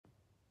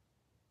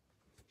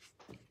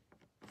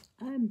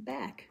I'm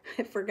back.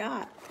 I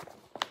forgot.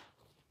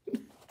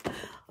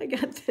 I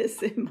got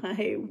this in my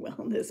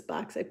wellness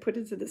box. I put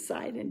it to the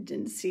side and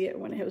didn't see it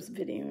when I was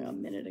videoing a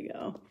minute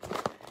ago.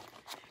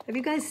 Have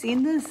you guys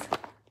seen this?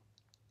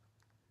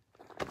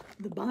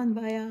 The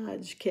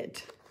BonVoyage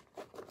kit.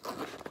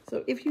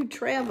 So if you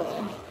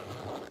travel,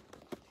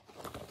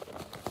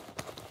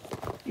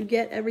 you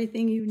get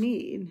everything you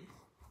need.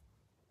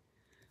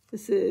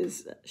 This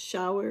is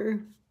shower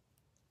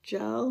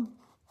gel.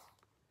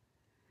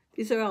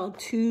 These are all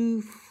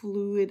 2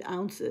 fluid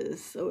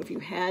ounces. So if you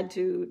had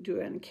to do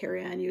it on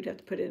carry-on, you'd have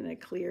to put it in a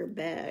clear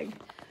bag.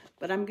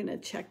 But I'm gonna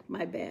check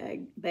my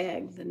bag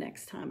the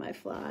next time I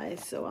fly.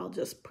 So I'll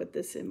just put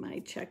this in my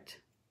checked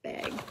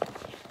bag.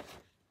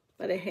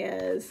 But it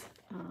has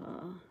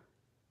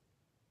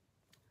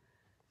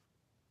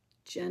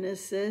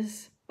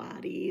Genesis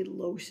body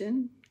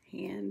lotion,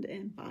 hand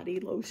and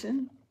body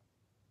lotion.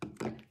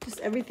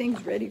 Just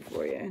everything's ready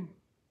for you.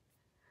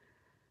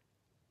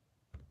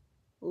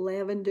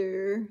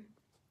 Lavender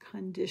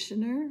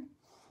conditioner.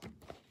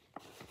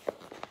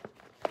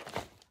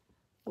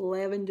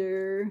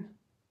 Lavender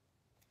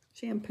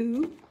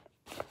shampoo.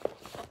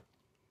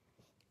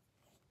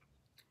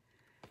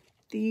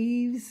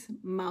 Thieves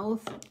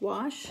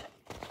mouthwash.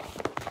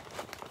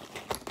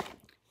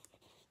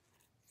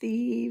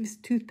 Thieves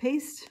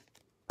toothpaste.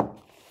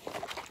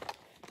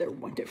 They're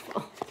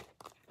wonderful.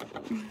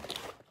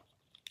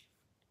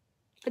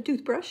 A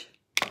toothbrush.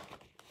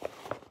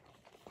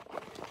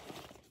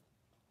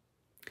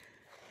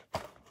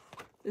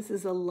 This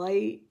is a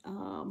light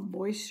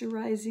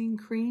moisturizing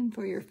cream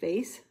for your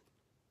face.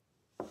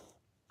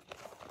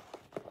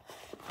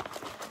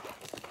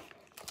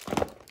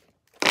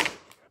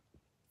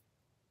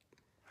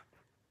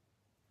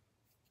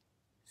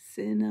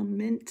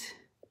 Cinnamon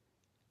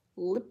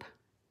lip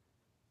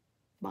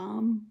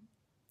balm.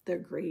 They're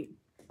great.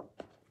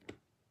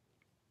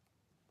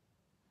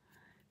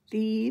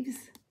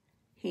 Thieves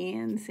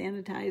hand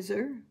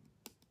sanitizer.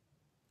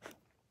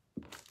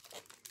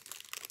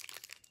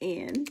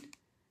 And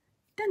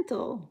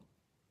dental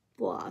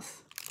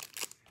floss.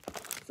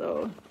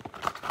 So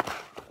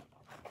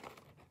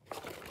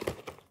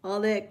all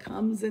that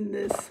comes in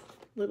this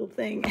little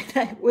thing.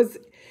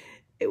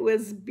 It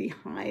was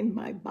behind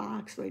my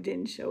box, so I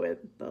didn't show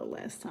it the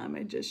last time.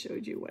 I just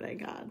showed you what I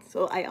got.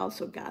 So I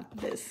also got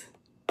this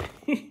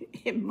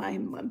in my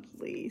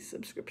monthly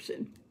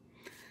subscription.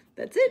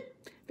 That's it.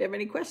 If you have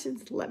any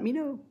questions, let me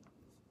know.